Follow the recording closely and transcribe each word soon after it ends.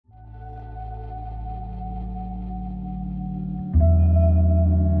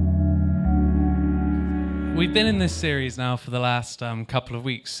We've been in this series now for the last couple of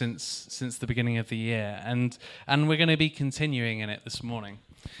weeks since the beginning of the year, and we're going to be continuing in it this morning.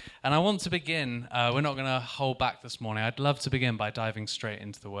 And I want to begin, we're not going to hold back this morning. I'd love to begin by diving straight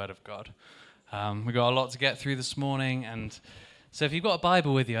into the Word of God. We've got a lot to get through this morning, and so if you've got a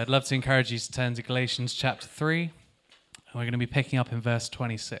Bible with you, I'd love to encourage you to turn to Galatians chapter 3, and we're going to be picking up in verse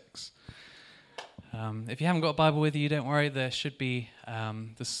 26. If you haven't got a Bible with you, don't worry. There should be,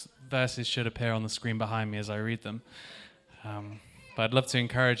 the verses should appear on the screen behind me as I read them. But I'd love to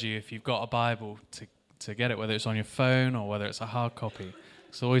encourage you, if you've got a Bible, to get it, whether it's on your phone or whether it's a hard copy.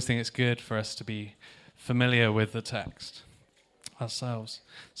 So I always think it's good for us to be familiar with the text ourselves.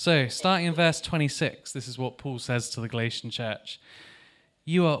 So, starting in verse 26, this is what Paul says to the Galatian church.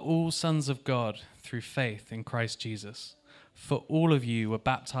 You are all sons of God through faith in Christ Jesus. For all of you were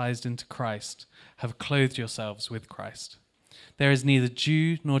baptized into Christ, have clothed yourselves with Christ. There is neither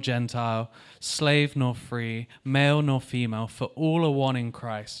Jew nor Gentile, slave nor free, male nor female, for all are one in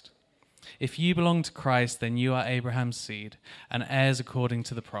Christ. If you belong to Christ, then you are Abraham's seed and heirs according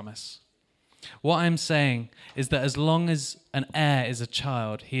to the promise. What I am saying is that as long as an heir is a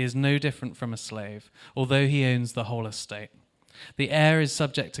child, he is no different from a slave, although he owns the whole estate. The heir is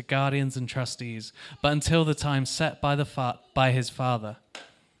subject to guardians and trustees, but until the time set by his father.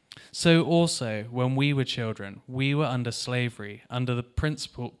 So also, when we were children, we were under slavery, under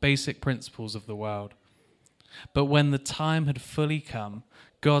the basic principles of the world. But when the time had fully come,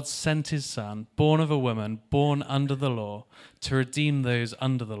 God sent his Son, born of a woman, born under the law, to redeem those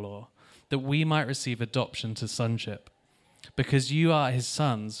under the law, that we might receive adoption to sonship. Because you are his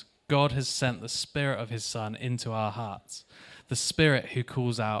sons, God has sent the Spirit of his Son into our hearts, the Spirit who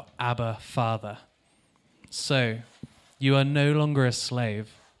calls out, Abba, Father. So, you are no longer a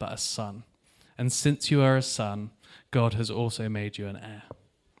slave, but a son. And since you are a son, God has also made you an heir.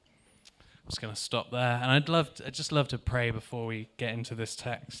 I'm just going to stop there, and I'd just love to pray before we get into this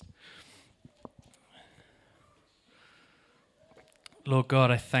text. Lord God,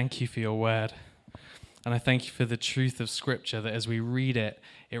 I thank you for your word, and I thank you for the truth of Scripture, that as we read it,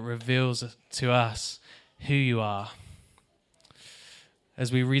 it reveals to us who you are.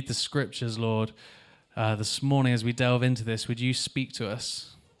 As we read the Scriptures, Lord, this morning as we delve into this, would you speak to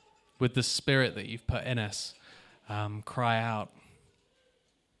us with the Spirit that you've put in us? Cry out.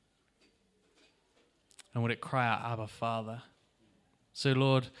 And would it cry out, Abba, Father? So,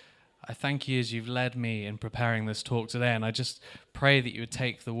 Lord, I thank you as you've led me in preparing this talk today, and I just pray that you would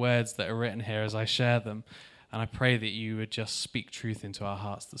take the words that are written here as I share them, and I pray that you would just speak truth into our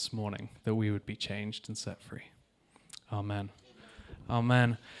hearts this morning, that we would be changed and set free. Amen.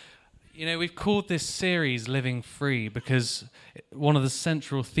 Amen. You know, we've called this series Living Free because one of the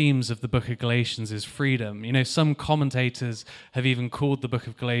central themes of the book of Galatians is freedom. You know, some commentators have even called the book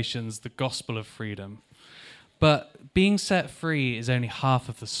of Galatians the gospel of freedom. But being set free is only half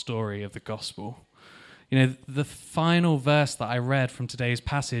of the story of the gospel. You know, the final verse that I read from today's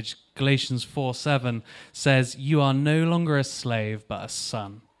passage, Galatians 4:7, says, you are no longer a slave, but a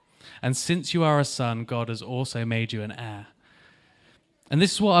son. And since you are a son, God has also made you an heir. And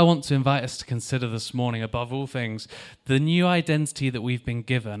this is what I want to invite us to consider this morning, above all things, the new identity that we've been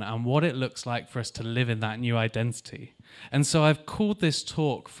given and what it looks like for us to live in that new identity. And so I've called this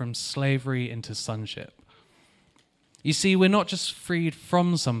talk From Slavery into Sonship. You see, we're not just freed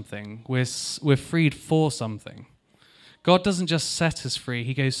from something, we're freed for something. God doesn't just set us free,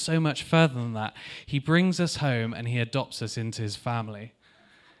 he goes so much further than that. He brings us home and he adopts us into his family.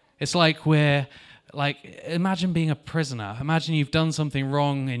 It's imagine being a prisoner. Imagine you've done something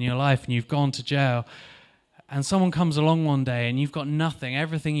wrong in your life and you've gone to jail, and someone comes along one day and you've got nothing,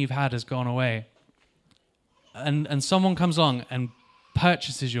 everything you've had has gone away. And someone comes along and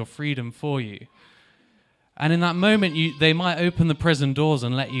purchases your freedom for you. And in that moment, they might open the prison doors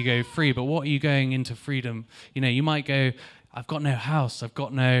and let you go free. But what are you going into freedom? You know, you might go, I've got no house, I've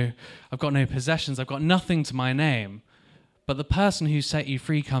got no possessions, I've got nothing to my name. But the person who set you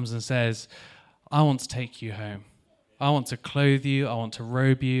free comes and says, I want to take you home. I want to clothe you, I want to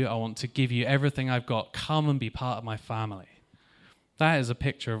robe you, I want to give you everything I've got. Come and be part of my family. That is a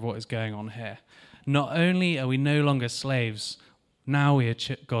picture of what is going on here. Not only are we no longer slaves, now we are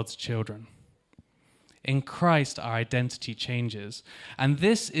God's children. In Christ, our identity changes. And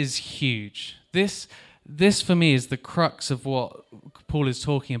this is huge. This for me is the crux of what Paul is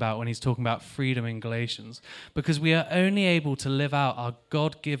talking about when he's talking about freedom in Galatians. Because we are only able to live out our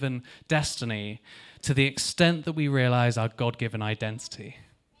God-given destiny to the extent that we realize our God-given identity.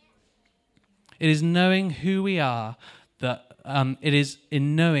 It is knowing who we are that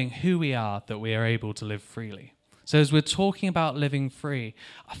we are able to live freely. So as we're talking about living free,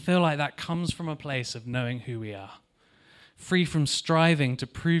 I feel like that comes from a place of knowing who we are. Free from striving to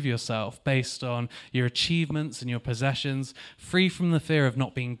prove yourself based on your achievements and your possessions, free from the fear of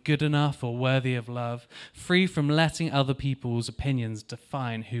not being good enough or worthy of love, free from letting other people's opinions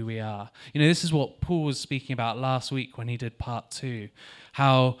define who we are. This is what Paul was speaking about last week when he did part 2,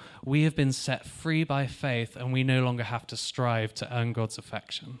 how we have been set free by faith and we no longer have to strive to earn God's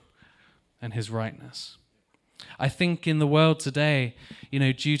affection and his rightness. I think in the world today,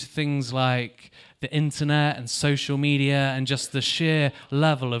 due to things like the internet and social media and just the sheer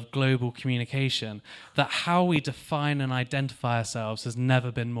level of global communication, that how we define and identify ourselves has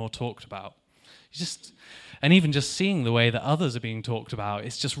never been more talked about. And even just seeing the way that others are being talked about,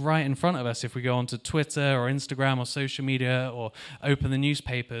 it's just right in front of us. If we go onto Twitter or Instagram or social media or open the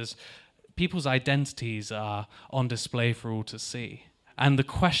newspapers, people's identities are on display for all to see. And the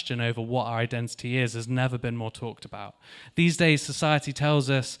question over what our identity is has never been more talked about. These days, society tells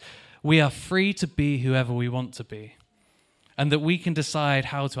us we are free to be whoever we want to be, and that we can decide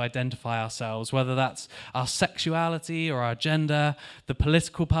how to identify ourselves, whether that's our sexuality or our gender, the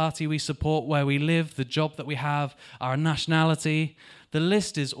political party we support, where we live, the job that we have, our nationality. The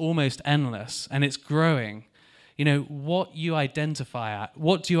list is almost endless, and it's growing. What do you identify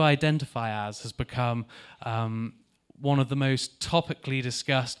as has become one of the most topically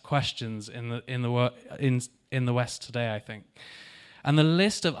discussed questions in the West today, I think. And the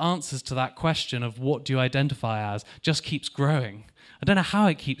list of answers to that question of what do you identify as just keeps growing. I don't know how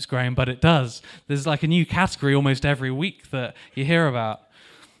it keeps growing, but it does. There's like a new category almost every week that you hear about.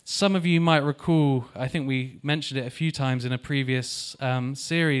 Some of you might recall, I think we mentioned it a few times in a previous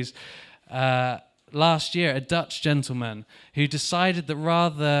series, last year, a Dutch gentleman who decided that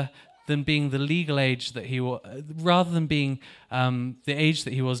rather than being the legal age that he was, rather than being the age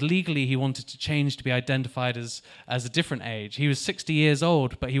that he was legally, he wanted to change to be identified as a different age. He was 60 years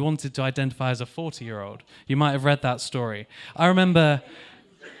old, but he wanted to identify as a 40-year-old. You might have read that story. I remember,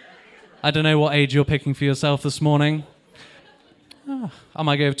 I don't know what age you're picking for yourself this morning. I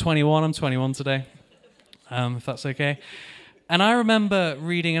might go with 21. I'm 21 today, if that's okay. And I remember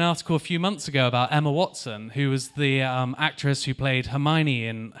reading an article a few months ago about Emma Watson, who was the actress who played Hermione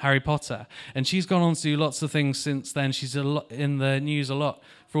in Harry Potter. And she's gone on to do lots of things since then. She's in the news a lot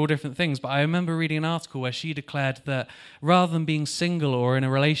for all different things. But I remember reading an article where she declared that rather than being single or in a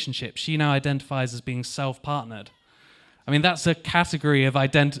relationship, she now identifies as being self-partnered. I mean, that's a category of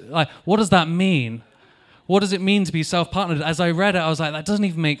identity. Like, what does that mean? What does it mean to be self-partnered? As I read it, I was like, that doesn't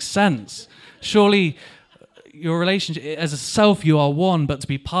even make sense. Surely your relationship, as a self, you are one, but to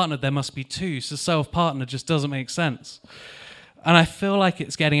be partnered, there must be two. So self-partnered just doesn't make sense. And I feel like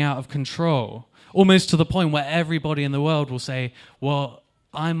it's getting out of control, almost to the point where everybody in the world will say, well,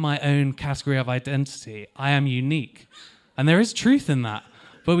 I'm my own category of identity. I am unique. And there is truth in that.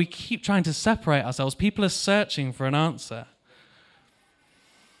 But we keep trying to separate ourselves. People are searching for an answer.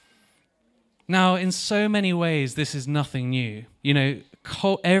 Now, in so many ways, this is nothing new.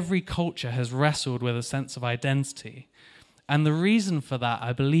 Every culture has wrestled with a sense of identity. And the reason for that,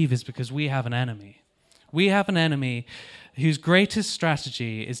 I believe, is because we have an enemy. We have an enemy whose greatest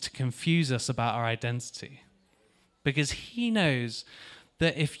strategy is to confuse us about our identity. Because he knows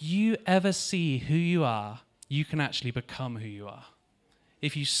that if you ever see who you are, you can actually become who you are.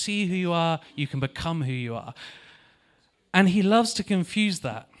 If you see who you are, you can become who you are. And he loves to confuse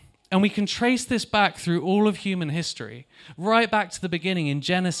that. And we can trace this back through all of human history, right back to the beginning in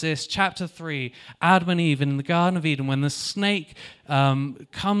Genesis chapter 3, Adam and Eve in the Garden of Eden, when the snake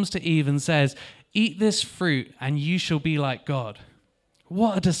comes to Eve and says, "Eat this fruit and you shall be like God."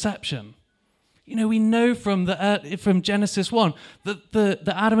 What a deception. We know from Genesis 1 that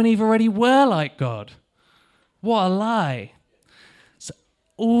Adam and Eve already were like God. What a lie. So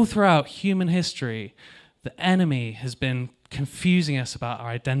all throughout human history, the enemy has been confusing us about our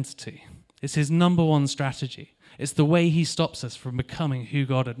identity. It's his number one strategy. It's the way he stops us from becoming who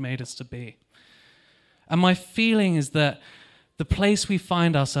God had made us to be. And my feeling is that the place we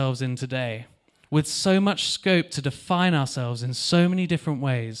find ourselves in today, with so much scope to define ourselves in so many different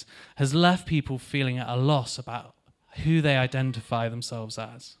ways, has left people feeling at a loss about who they identify themselves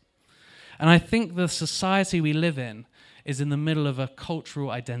as. And I think the society we live in is in the middle of a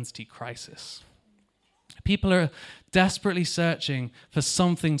cultural identity crisis. People are desperately searching for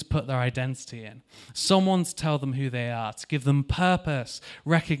something to put their identity in, someone to tell them who they are, to give them purpose,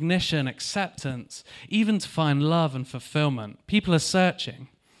 recognition, acceptance, even to find love and fulfillment. People are searching.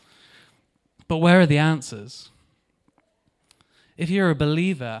 But where are the answers? If you're a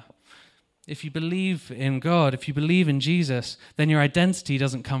believer, if you believe in God, if you believe in Jesus, then your identity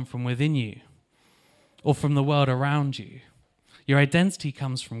doesn't come from within you. or from the world around you. Your identity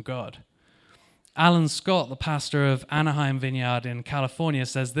comes from God. Alan Scott, the pastor of Anaheim Vineyard in California,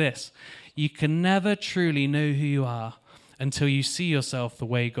 says this: "You can never truly know who you are until you see yourself the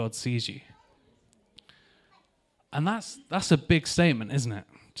way God sees you." And that's a big statement, isn't it?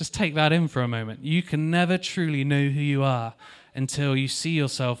 Just take that in for a moment. You can never truly know who you are until you see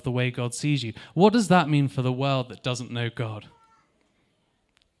yourself the way God sees you. What does that mean for the world that doesn't know God?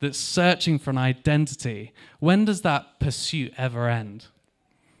 That's searching for an identity. When does that pursuit ever end?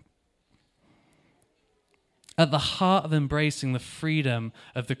 At the heart of embracing the freedom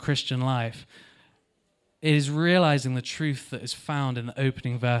of the Christian life, it is realizing the truth that is found in the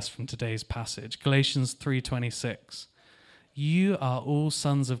opening verse from today's passage, Galatians 3:26. You are all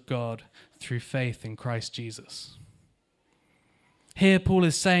sons of God through faith in Christ Jesus. Here Paul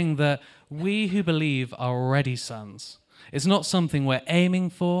is saying that we who believe are already sons. It's not something we're aiming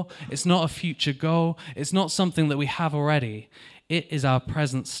for. It's not a future goal. It's not something that we have already. It is our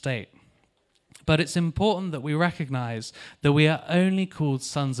present state. But it's important that we recognize that we are only called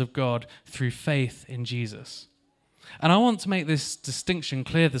sons of God through faith in Jesus. And I want to make this distinction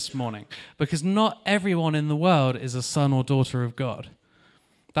clear this morning, because not everyone in the world is a son or daughter of God.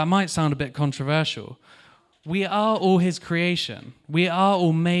 That might sound a bit controversial. We are all his creation. We are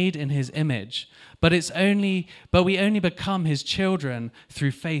all made in his image, but we only become his children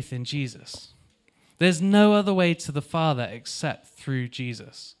through faith in Jesus. There's no other way to the Father except through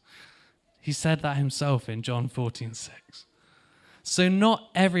Jesus. He said that himself in John 14:6. So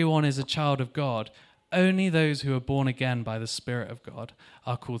not everyone is a child of God. Only those who are born again by the Spirit of God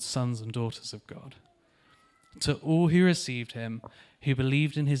are called sons and daughters of God. To all who received him, who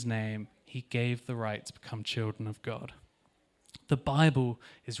believed in his name, he gave the right to become children of God. The Bible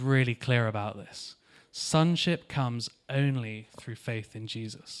is really clear about this. Sonship comes only through faith in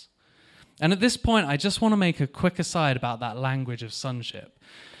Jesus. And at this point, I just want to make a quick aside about that language of sonship.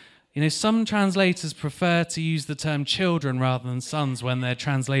 You know, some translators prefer to use the term children rather than sons when they're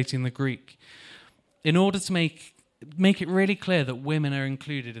translating the Greek, in order to make it really clear that women are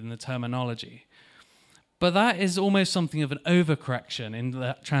included in the terminology. But that is almost something of an overcorrection in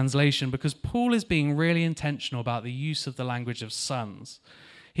the translation, because Paul is being really intentional about the use of the language of sons.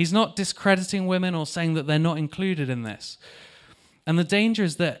 He's not discrediting women or saying that they're not included in this. And the danger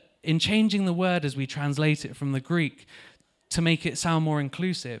is that in changing the word as we translate it from the Greek to make it sound more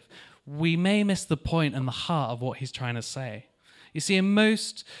inclusive, we may miss the point and the heart of what he's trying to say. You see, in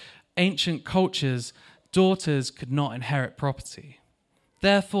most ancient cultures, daughters could not inherit property.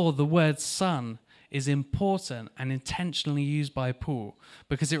 Therefore, the word son is important and intentionally used by Paul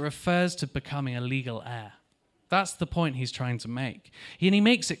because it refers to becoming a legal heir. That's the point he's trying to make. And he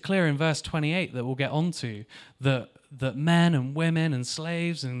makes it clear in verse 28 that we'll get onto, that men and women and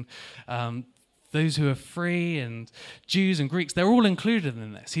slaves and those who are free and Jews and Greeks, they're all included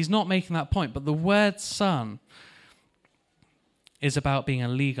in this. He's not making that point, but the word son is about being a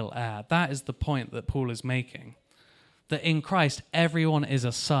legal heir. That is the point that Paul is making. That in Christ, everyone is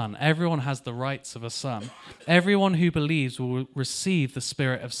a son. Everyone has the rights of a son. Everyone who believes will receive the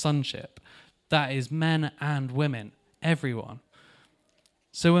spirit of sonship. That is men and women, everyone.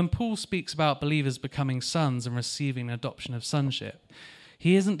 So when Paul speaks about believers becoming sons and receiving adoption of sonship,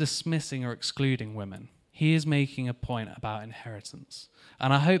 he isn't dismissing or excluding women. He is making a point about inheritance.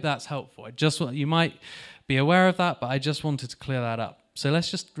 And I hope that's helpful. You might be aware of that, but I just wanted to clear that up. So let's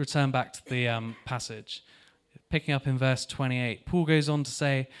just return back to the passage. Picking up in verse 28, Paul goes on to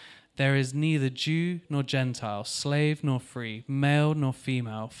say, there is neither Jew nor Gentile, slave nor free, male nor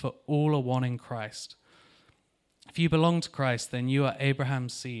female, for all are one in Christ. If you belong to Christ, then you are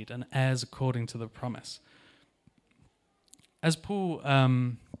Abraham's seed and heirs according to the promise. As Paul,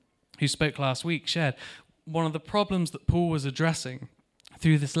 who spoke last week, shared, one of the problems that Paul was addressing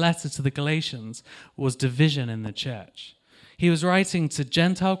through this letter to the Galatians was division in the church. He was writing to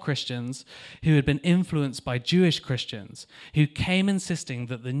Gentile Christians who had been influenced by Jewish Christians, who came insisting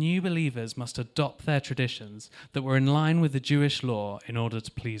that the new believers must adopt their traditions that were in line with the Jewish law in order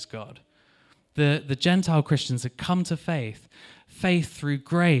to please God. The Gentile Christians had come to faith through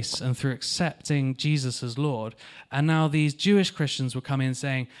grace and through accepting Jesus as Lord. And now these Jewish Christians were coming and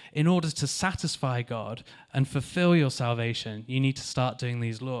saying, in order to satisfy God and fulfill your salvation, you need to start doing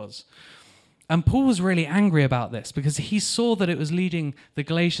these laws. And Paul was really angry about this because he saw that it was leading the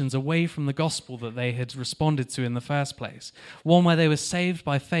Galatians away from the gospel that they had responded to in the first place, one where they were saved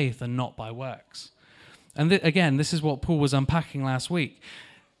by faith and not by works. And again, this is what Paul was unpacking last week.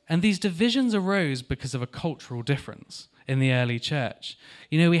 And these divisions arose because of a cultural difference in the early church.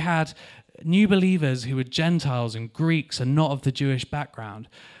 You know, we had new believers who were Gentiles and Greeks and not of the Jewish background.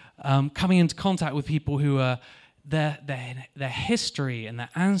 coming into contact with people who are their history and their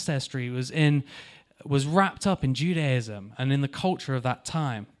ancestry was wrapped up in Judaism and in the culture of that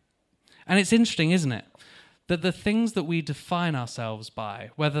time. And it's interesting, isn't it, that the things that we define ourselves by,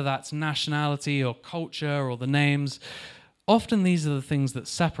 whether that's nationality or culture or the names, often these are the things that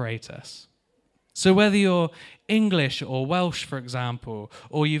separate us. So whether you're English or Welsh, for example,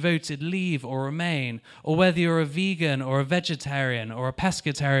 or you voted Leave or Remain, or whether you're a vegan or a vegetarian or a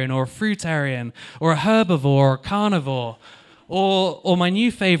pescatarian or a fruitarian or a herbivore or a carnivore, or my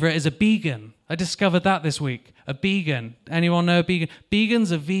new favorite is a began. I discovered that this week. A began. Anyone know a began?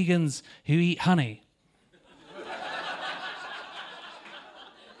 Begans are vegans who eat honey.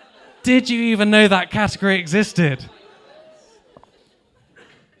 Did you even know that category existed?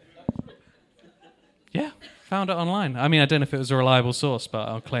 Yeah, found it online. I mean, I don't know if it was a reliable source, but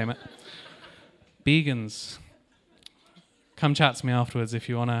I'll claim it. Begans. Come chat to me afterwards if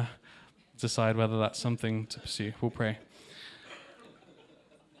you want to decide whether that's something to pursue. We'll pray.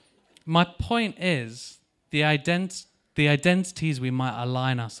 My point is, the identities we might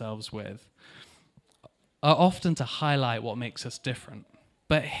align ourselves with are often to highlight what makes us different.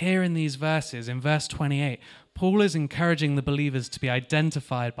 But here in these verses, in verse 28, Paul is encouraging the believers to be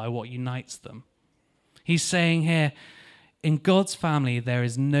identified by what unites them. He's saying here, in God's family, there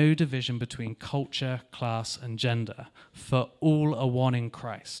is no division between culture, class, and gender, for all are one in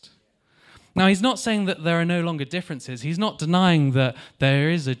Christ. Now, he's not saying that there are no longer differences. He's not denying that there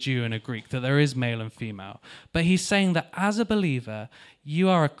is a Jew and a Greek, that there is male and female. But he's saying that as a believer, you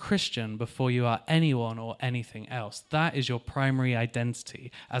are a Christian before you are anyone or anything else. That is your primary identity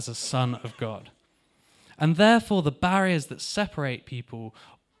as a son of God. And therefore, the barriers that separate people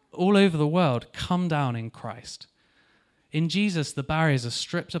all over the world come down in Christ. In Jesus, the barriers are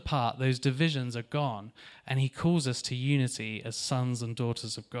stripped apart, those divisions are gone, and he calls us to unity as sons and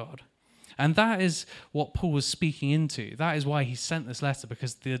daughters of God. And that is what Paul was speaking into. That is why he sent this letter,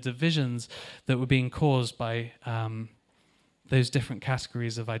 because the divisions that were being caused by those different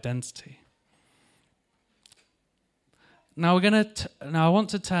categories of identity. Now I want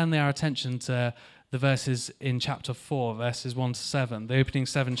to turn our attention to the verses in chapter 4, verses 1 to 7, the opening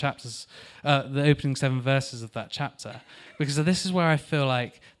 7 verses of that chapter, because this is where I feel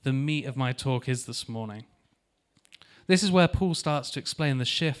like the meat of my talk is this morning. This is where Paul starts to explain the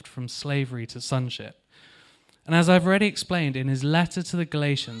shift from slavery to sonship. And as I've already explained in his letter to the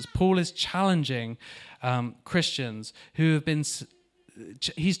Galatians, Paul is challenging Christians who have been...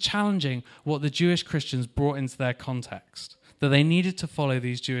 He's challenging what the Jewish Christians brought into their context, that they needed to follow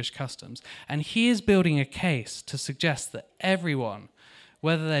these Jewish customs. And he is building a case to suggest that everyone,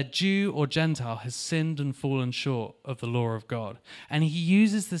 whether they're Jew or Gentile, has sinned and fallen short of the law of God. And he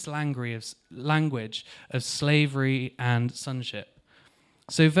uses this language of slavery and sonship.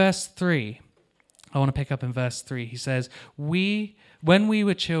 So verse 3, I want to pick up in verse 3. He says, when we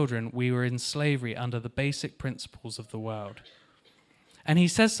were children, we were in slavery under the basic principles of the world. And he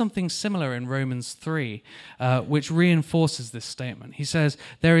says something similar in Romans 3, which reinforces this statement. He says,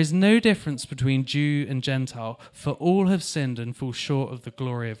 there is no difference between Jew and Gentile, for all have sinned and fall short of the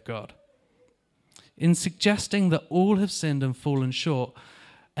glory of God. In suggesting that all have sinned and fallen short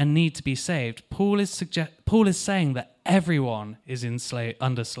and need to be saved, Paul is saying that everyone is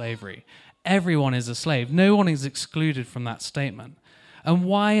under slavery. Everyone is a slave. No one is excluded from that statement. And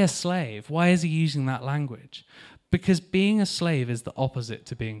why a slave? Why is he using that language? Because being a slave is the opposite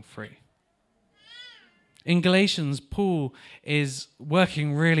to being free. In Galatians, Paul is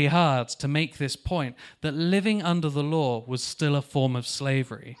working really hard to make this point that living under the law was still a form of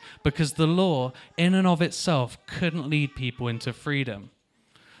slavery, because the law in and of itself couldn't lead people into freedom.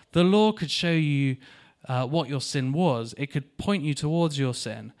 The law could show you what your sin was. It could point you towards your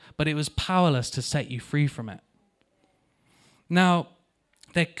sin, but it was powerless to set you free from it. Now,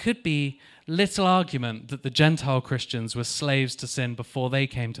 there could be little argument that the Gentile Christians were slaves to sin before they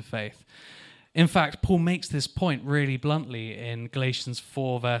came to faith. In fact, Paul makes this point really bluntly in Galatians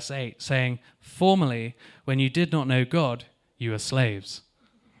 4, verse 8, saying, formerly, when you did not know God, you were slaves.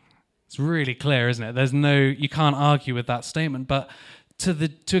 It's really clear, isn't it? You can't argue with that statement, but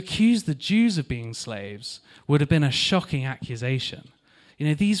to accuse the Jews of being slaves would have been a shocking accusation. You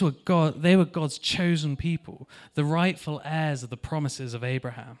know, they were God's chosen people, the rightful heirs of the promises of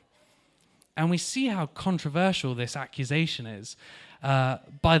Abraham. And we see how controversial this accusation is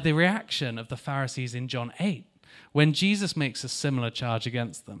by the reaction of the Pharisees in John 8, when Jesus makes a similar charge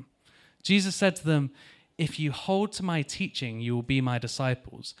against them. Jesus said to them, if you hold to my teaching, you will be my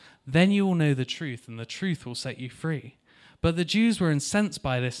disciples. Then you will know the truth, and the truth will set you free. But the Jews were incensed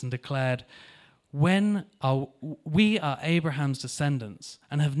by this and declared, We are Abraham's descendants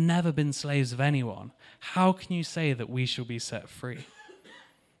and have never been slaves of anyone. How can you say that we shall be set free?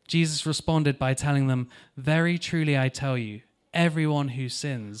 Jesus responded by telling them, very truly I tell you, everyone who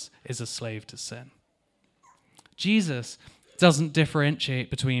sins is a slave to sin. Jesus doesn't differentiate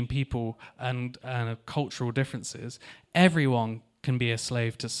between people and cultural differences. Everyone can be a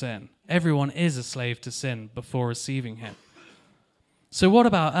slave to sin. Everyone is a slave to sin before receiving him. So what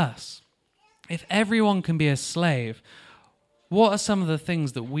about us? If everyone can be a slave, what are some of the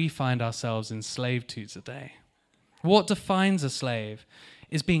things that we find ourselves enslaved to today? What defines a slave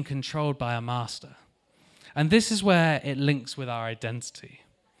is being controlled by a master. And this is where it links with our identity.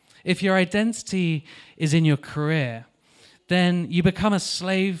 If your identity is in your career, then you become a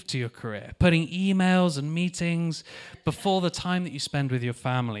slave to your career, putting emails and meetings before the time that you spend with your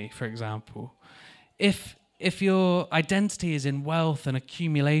family, for example. If your identity is in wealth and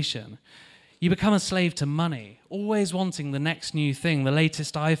accumulation, you become a slave to money, always wanting the next new thing, the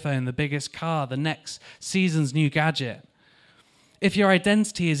latest iPhone, the biggest car, the next season's new gadget. If your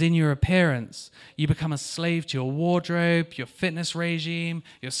identity is in your appearance, you become a slave to your wardrobe, your fitness regime,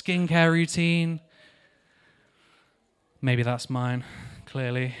 your skincare routine. Maybe that's mine,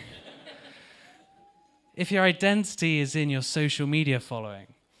 clearly. If your identity is in your social media following,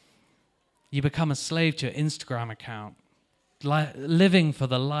 you become a slave to your Instagram account, living for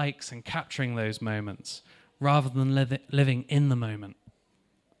the likes and capturing those moments rather than living in the moment.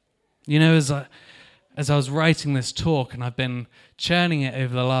 You know, as I was writing this talk, and I've been churning it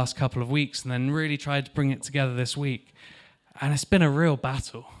over the last couple of weeks and then really tried to bring it together this week, and it's been a real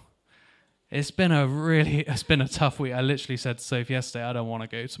battle. It's been a tough week. I literally said to Sophie yesterday, I don't want to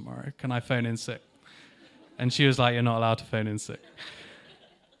go tomorrow. Can I phone in sick? And she was like, you're not allowed to phone in sick.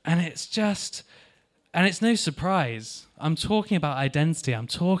 And it's no surprise. I'm talking about identity. I'm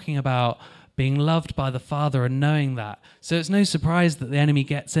talking about being loved by the Father and knowing that. So it's no surprise that the enemy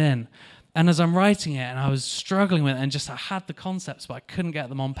gets in. And as I'm writing it, and I was struggling with it, and I had the concepts, but I couldn't get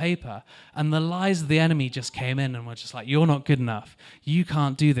them on paper. And the lies of the enemy just came in and were just like, you're not good enough. You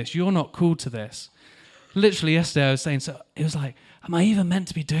can't do this. You're not called to this. Literally yesterday I was saying, so it was like, am I even meant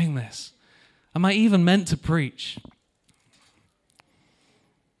to be doing this? Am I even meant to preach?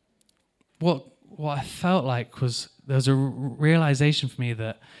 What I felt like was there was a realization for me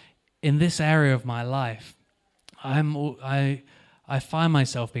that in this area of my life, I find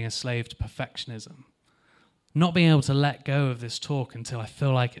myself being a slave to perfectionism, not being able to let go of this talk until I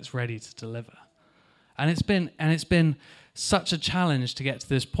feel like it's ready to deliver. And it's been such a challenge to get to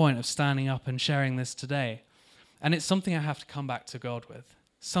this point of standing up and sharing this today. And it's something I have to come back to God with.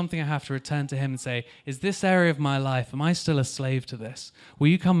 Something I have to return to him and say, is this area of my life, am I still a slave to this? Will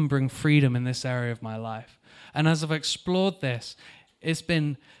you come and bring freedom in this area of my life? And as I've explored this, it's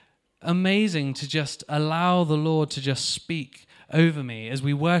been amazing to just allow the Lord to just speak over me. As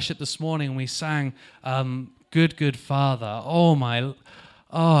we worshiped this morning, we sang, Good, Good Father.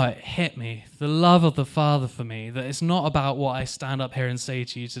 It hit me. The love of the Father for me, that it's not about what I stand up here and say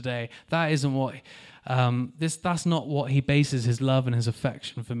to you today. That isn't what... that's not what he bases his love and his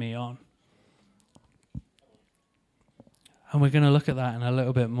affection for me on. And we're going to look at that in a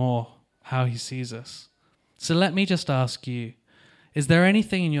little bit more, how he sees us. So let me just ask you, is there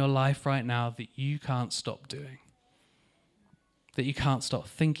anything in your life right now that you can't stop doing? That you can't stop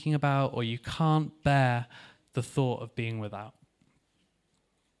thinking about, or you can't bear the thought of being without?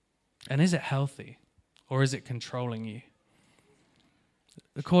 And is it healthy, or is it controlling you?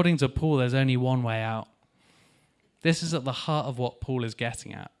 According to Paul, there's only one way out. This is at the heart of what Paul is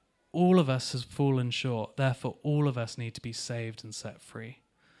getting at. All of us have fallen short, therefore all of us need to be saved and set free.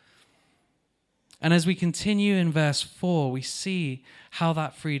 And as we continue in verse 4, we see how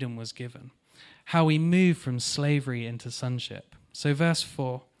that freedom was given, how we move from slavery into sonship. So verse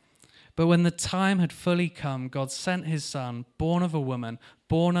 4, but when the time had fully come, God sent his Son, born of a woman,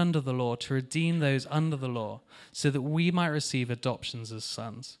 born under the law, to redeem those under the law, so that we might receive adoptions as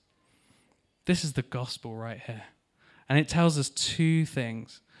sons. This is the gospel right here. And it tells us two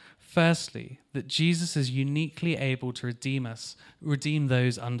things. Firstly, that Jesus is uniquely able to redeem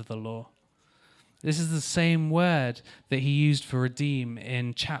those under the law. This is the same word that he used for redeem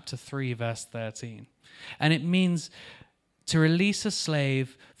in chapter 3, verse 13. And it means to release a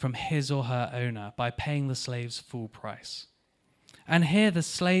slave from his or her owner by paying the slave's full price. And here the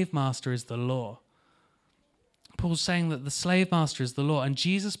slave master is the law. Paul's saying that the slave master is the law, and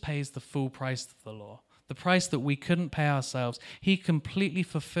Jesus pays the full price of the law, the price that we couldn't pay ourselves. He completely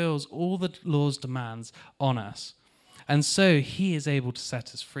fulfills all the law's demands on us. And so he is able to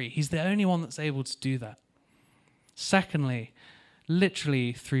set us free. He's the only one that's able to do that. Secondly,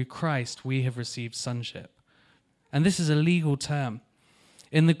 Literally, through Christ, we have received sonship. And this is a legal term.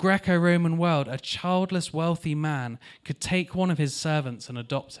 In the Greco-Roman world, a childless, wealthy man could take one of his servants and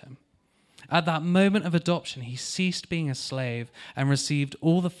adopt him. At that moment of adoption, he ceased being a slave and received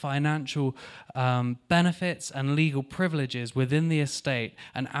all the financial benefits and legal privileges within the estate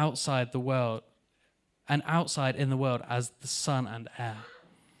and outside in the world as the son and heir.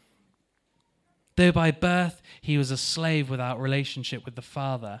 Though by birth he was a slave without relationship with the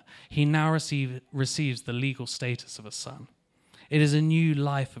father, he now receives the legal status of a son. It is a new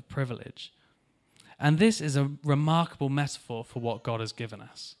life of privilege. And this is a remarkable metaphor for what God has given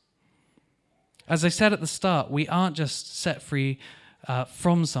us. As I said at the start, we aren't just set free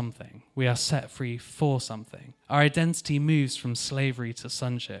from something. We are set free for something. Our identity moves from slavery to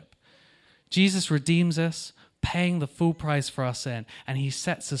sonship. Jesus redeems us, paying the full price for our sin, and he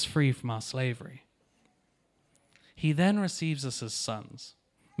sets us free from our slavery. He then receives us as sons,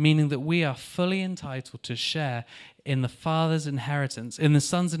 meaning that we are fully entitled to share in the Father's inheritance, in the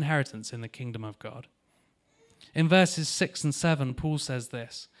Son's inheritance in the kingdom of God. In verses 6 and 7, Paul says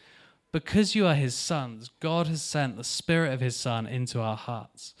this: "Because you are his sons, God has sent the Spirit of his Son into our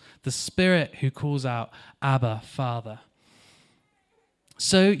hearts, the Spirit who calls out, 'Abba, Father.'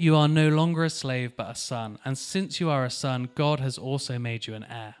 So you are no longer a slave but a son, and since you are a son, God has also made you an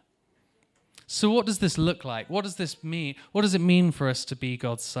heir." So what does this look like? What does this mean? What does it mean for us to be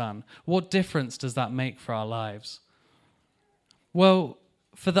God's son? What difference does that make for our lives? Well,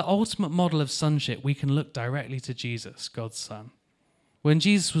 for the ultimate model of sonship, we can look directly to Jesus, God's son. When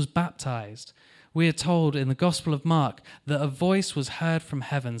Jesus was baptized, we are told in the Gospel of Mark that a voice was heard from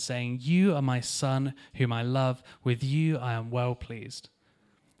heaven saying, "You are my son, whom I love. With you I am well pleased."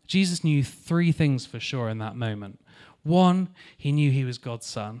 Jesus knew three things for sure in that moment. One, he knew he was God's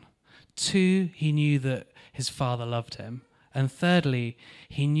son. Two, he knew that his Father loved him. And thirdly,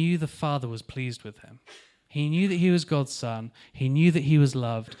 he knew the Father was pleased with him. He knew that he was God's son, he knew that he was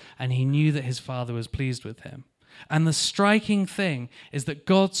loved, and he knew that his Father was pleased with him. And the striking thing is that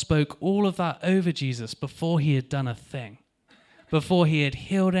God spoke all of that over Jesus before he had done a thing. Before he had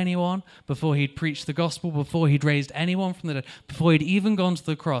healed anyone, before he'd preached the gospel, before he'd raised anyone from the dead, before he'd even gone to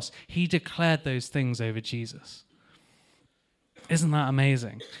the cross, he declared those things over Jesus. Isn't that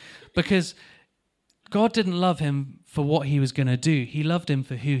amazing? Because God didn't love him for what he was going to do. He loved him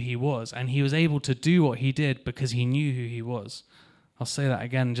for who he was, and he was able to do what he did because he knew who he was. I'll say that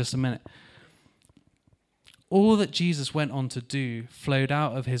again in just a minute. All that Jesus went on to do flowed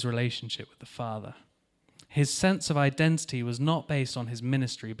out of his relationship with the Father. His sense of identity was not based on his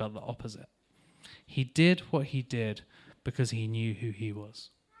ministry, but the opposite. He did what he did because he knew who he was.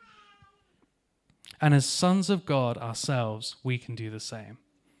 And as sons of God ourselves, we can do the same.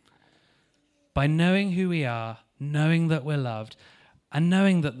 By knowing who we are, knowing that we're loved, and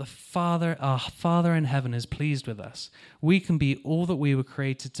knowing that our Father in heaven is pleased with us, we can be all that we were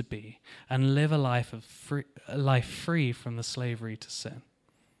created to be and live a life free from the slavery to sin.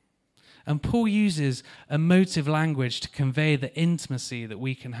 And Paul uses emotive language to convey the intimacy that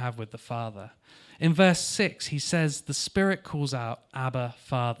we can have with the Father. In verse 6, he says, "The Spirit calls out, 'Abba,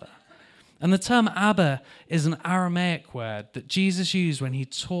 Father.'" And the term Abba is an Aramaic word that Jesus used when he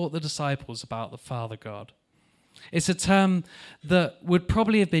taught the disciples about the Father God. It's a term that would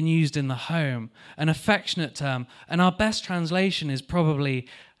probably have been used in the home, an affectionate term, and our best translation is probably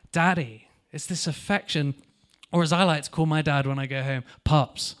daddy. It's this affection, or as I like to call my dad when I go home,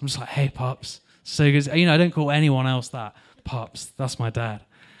 Pops. I'm just like, "Hey, Pops." So good. I don't call anyone else that. Pops, that's my dad.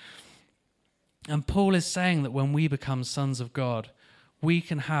 And Paul is saying that when we become sons of God, we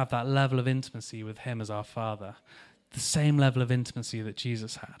can have that level of intimacy with him as our Father, the same level of intimacy that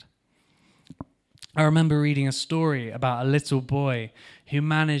Jesus had. I remember reading a story about a little boy who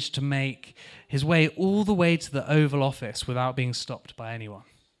managed to make his way all the way to the Oval Office without being stopped by anyone.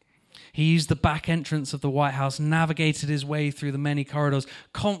 He used the back entrance of the White House, navigated his way through the many corridors,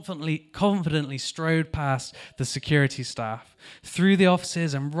 confidently strode past the security staff, through the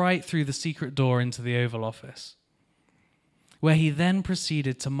offices and right through the secret door into the Oval Office, where he then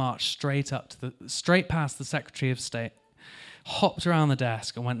proceeded to march straight past the Secretary of State, hopped around the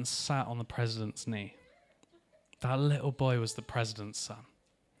desk and went and sat on the president's knee. That little boy was the president's son.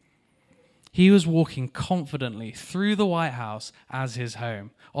 He was walking confidently through the White House as his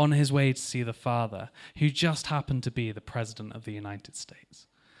home, on his way to see the Father, who just happened to be the President of the United States.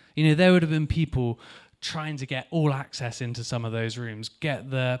 There would have been people trying to get all access into some of those rooms, get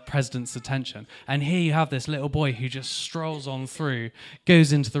the president's attention. And here you have this little boy who just strolls on through,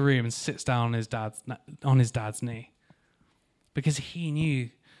 goes into the room and sits down on his dad's knee. Because he knew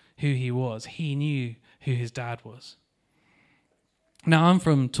who he was. He knew who his dad was. Now, I'm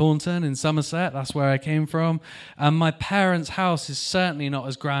from Taunton in Somerset. That's where I came from. And my parents' house is certainly not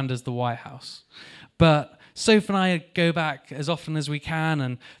as grand as the White House. But Soph and I go back as often as we can,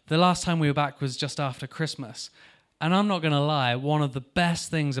 and the last time we were back was just after Christmas. And I'm not going to lie, one of the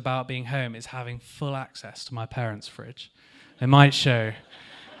best things about being home is having full access to my parents' fridge. It might show.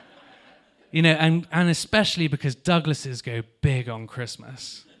 You know, and especially because Douglases go big on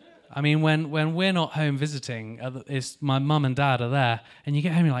Christmas. I mean, when we're not home visiting, it's my mum and dad are there, and you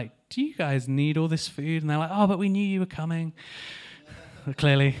get home, you're like, do you guys need all this food? And they're like, oh, but we knew you were coming.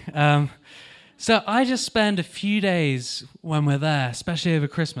 Clearly. So I just spend a few days when we're there, especially over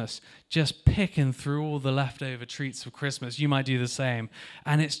Christmas, just picking through all the leftover treats for Christmas. You might do the same.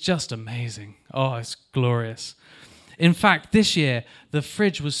 And it's just amazing. Oh, it's glorious. In fact, this year, the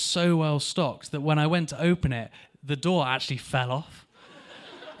fridge was so well stocked that when I went to open it, the door actually fell off.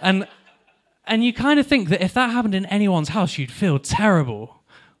 And you kind of think that if that happened in anyone's house, you'd feel terrible.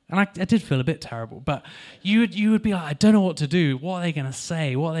 And I did feel a bit terrible. But you would be like, I don't know what to do. What are they going to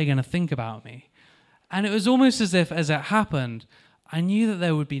say? What are they going to think about me? And it was almost as if, as it happened, I knew that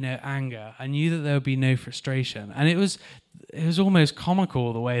there would be no anger. I knew that there would be no frustration. And it was almost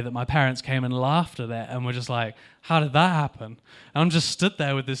comical the way that my parents came and laughed at it and were just like, how did that happen? And I'm just stood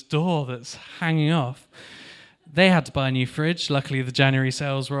there with this door that's hanging off. They had to buy a new fridge. Luckily, the January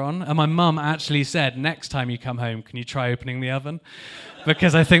sales were on. And my mum actually said, next time you come home, can you try opening the oven?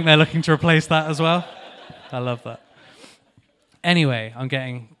 Because I think they're looking to replace that as well. I love that. Anyway, I'm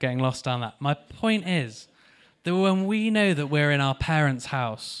getting lost down that. My point is that when we know that we're in our parents'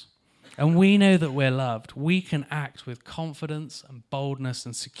 house and we know that we're loved, we can act with confidence and boldness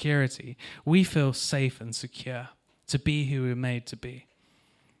and security. We feel safe and secure to be who we're made to be.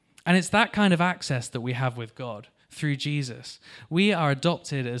 And it's that kind of access that we have with God through Jesus. We are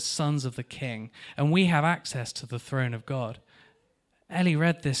adopted as sons of the King, and we have access to the throne of God. Ellie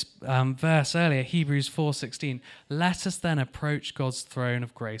read this verse earlier, Hebrews 4:16. Let us then approach God's throne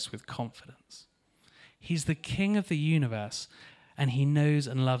of grace with confidence. He's the King of the universe, and he knows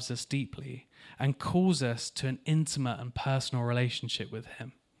and loves us deeply and calls us to an intimate and personal relationship with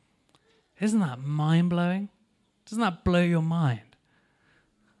him. Isn't that mind-blowing? Doesn't that blow your mind?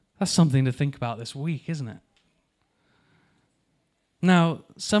 That's something to think about this week, isn't it? Now,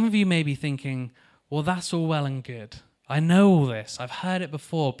 some of you may be thinking, well, that's all well and good. I know all this. I've heard it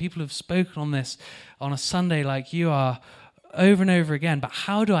before. People have spoken on this on a Sunday like you are over and over again. But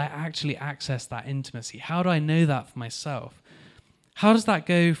how do I actually access that intimacy? How do I know that for myself? How does that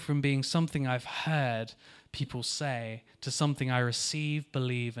go from being something I've heard people say to something I receive,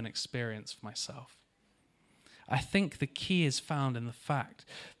 believe, and experience for myself? I think the key is found in the fact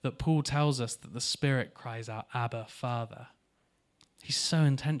that Paul tells us that the Spirit cries out, Abba, Father. He's so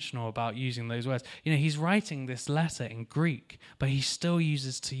intentional about using those words. You know, he's writing this letter in Greek, but he still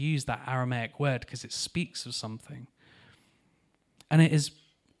uses that Aramaic word because it speaks of something. And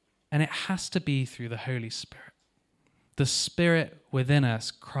it has to be through the Holy Spirit. The Spirit within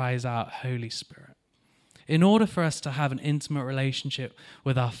us cries out, Holy Spirit. In order for us to have an intimate relationship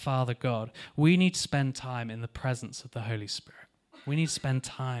with our Father God, we need to spend time in the presence of the Holy Spirit. We need to spend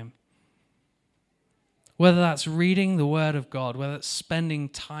time. Whether that's reading the Word of God, whether it's spending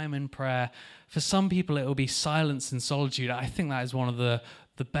time in prayer. For some people, it will be silence and solitude. I think that is one of the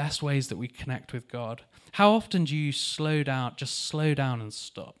best ways that we connect with God. How often do you slow down and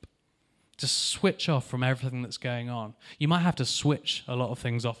stop? Just switch off from everything that's going on. You might have to switch a lot of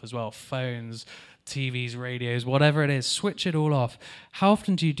things off as well. Phones, TVs, radios, whatever it is, switch it all off. How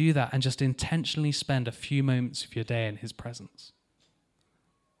often do you do that and just intentionally spend a few moments of your day in his presence?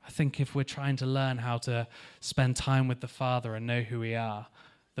 I think if we're trying to learn how to spend time with the Father and know who we are,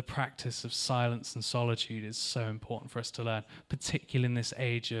 the practice of silence and solitude is so important for us to learn, particularly in this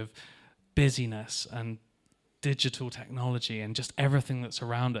age of busyness and digital technology and just everything that's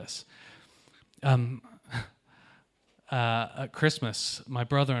around us. At Christmas, my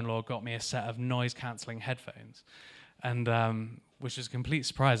brother-in-law got me a set of noise-cancelling headphones, and which was a complete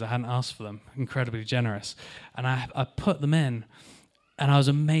surprise. I hadn't asked for them. Incredibly generous. And I put them in, and I was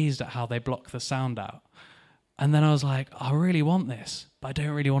amazed at how they block the sound out. And then I was like, I really want this, but I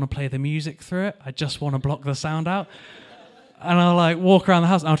don't really want to play the music through it. I just want to block the sound out. And I'll like walk around the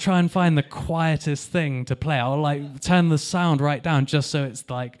house and I'll try and find the quietest thing to play. I'll like turn the sound right down just so it's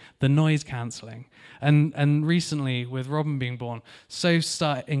like the noise cancelling. And recently with Robin being born,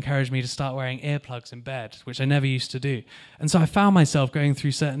 encouraged me to start wearing earplugs in bed, which I never used to do. And so I found myself going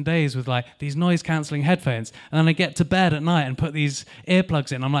through certain days with like these noise cancelling headphones. And then I get to bed at night and put these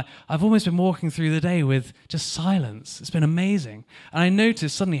earplugs in. I'm like, I've almost been walking through the day with just silence. It's been amazing. And I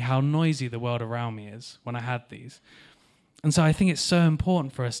noticed suddenly how noisy the world around me is when I had these. And so I think it's so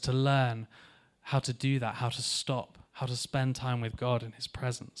important for us to learn how to do that, how to stop, how to spend time with God in his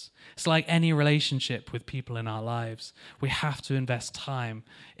presence. It's like any relationship with people in our lives. We have to invest time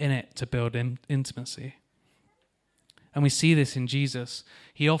in it to build intimacy. And we see this in Jesus.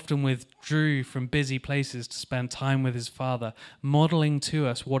 He often withdrew from busy places to spend time with his Father, modeling to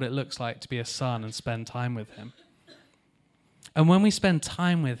us what it looks like to be a son and spend time with him. And when we spend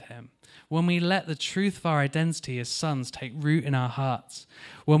time with him, when we let the truth of our identity as sons take root in our hearts,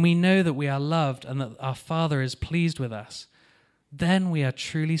 when we know that we are loved and that our Father is pleased with us, then we are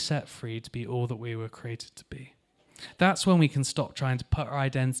truly set free to be all that we were created to be. That's when we can stop trying to put our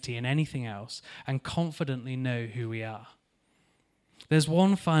identity in anything else and confidently know who we are. There's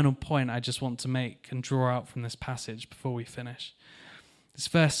one final point I just want to make and draw out from this passage before we finish. It's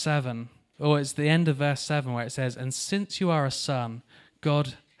verse 7, or it's the end of verse 7 where it says, "And since you are a son,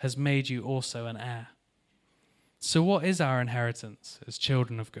 God has made you also an heir." So what is our inheritance as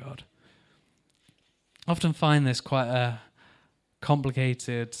children of God? I often find this quite a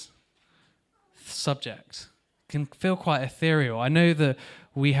complicated subject. It can feel quite ethereal. I know that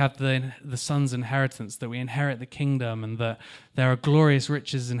we have the son's inheritance, that we inherit the kingdom and that there are glorious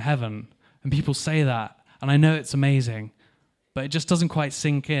riches in heaven. And people say that, and I know it's amazing, but it just doesn't quite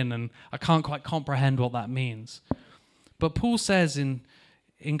sink in, and I can't quite comprehend what that means. But Paul says in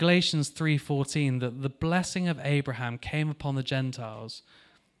Galatians 3:14 that the blessing of Abraham came upon the Gentiles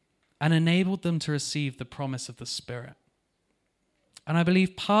and enabled them to receive the promise of the Spirit. And I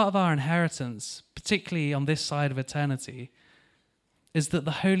believe part of our inheritance, particularly on this side of eternity, is that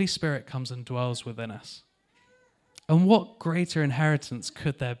the Holy Spirit comes and dwells within us. And what greater inheritance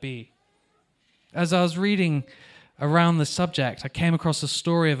could there be? As I was reading around the subject, I came across a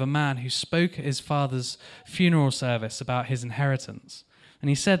story of a man who spoke at his father's funeral service about his inheritance. And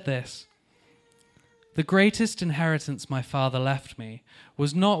he said this: "The greatest inheritance my father left me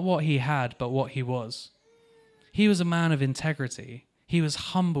was not what he had, but what he was. He was a man of integrity. He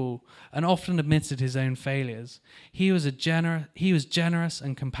was humble and often admitted his own failures. He was generous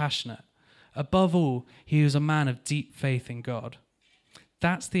and compassionate. Above all, he was a man of deep faith in God."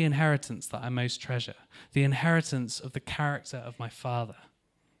 That's the inheritance that I most treasure, the inheritance of the character of my Father.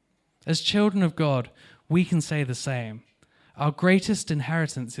 As children of God, we can say the same. Our greatest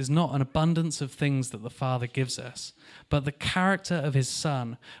inheritance is not an abundance of things that the Father gives us, but the character of his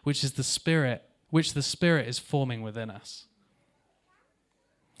Son, which the Spirit is forming within us.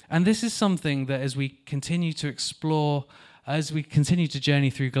 And this is something that as we continue to explore, as we continue to journey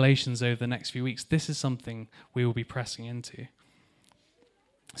through Galatians over the next few weeks, this is something we will be pressing into.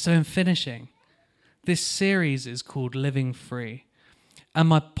 So in finishing, this series is called Living Free. And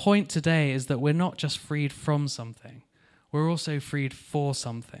my point today is that we're not just freed from something, we're also freed for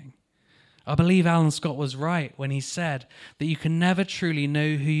something. I believe Alan Scott was right when he said that you can never truly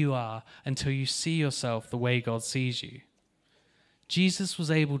know who you are until you see yourself the way God sees you. Jesus was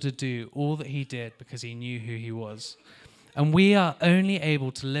able to do all that he did because he knew who he was. And we are only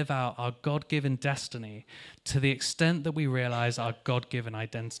able to live out our God-given destiny to the extent that we realize our God-given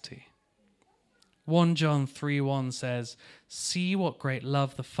identity. 1 John 3:1 says, "See what great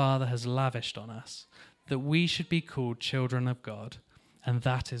love the Father has lavished on us, that we should be called children of God, and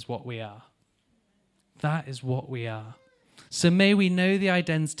that is what we are." That is what we are. So may we know the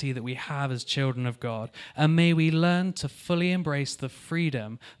identity that we have as children of God, and may we learn to fully embrace the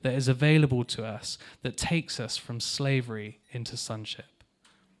freedom that is available to us that takes us from slavery into sonship.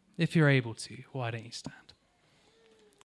 If you're able to, why don't you stand?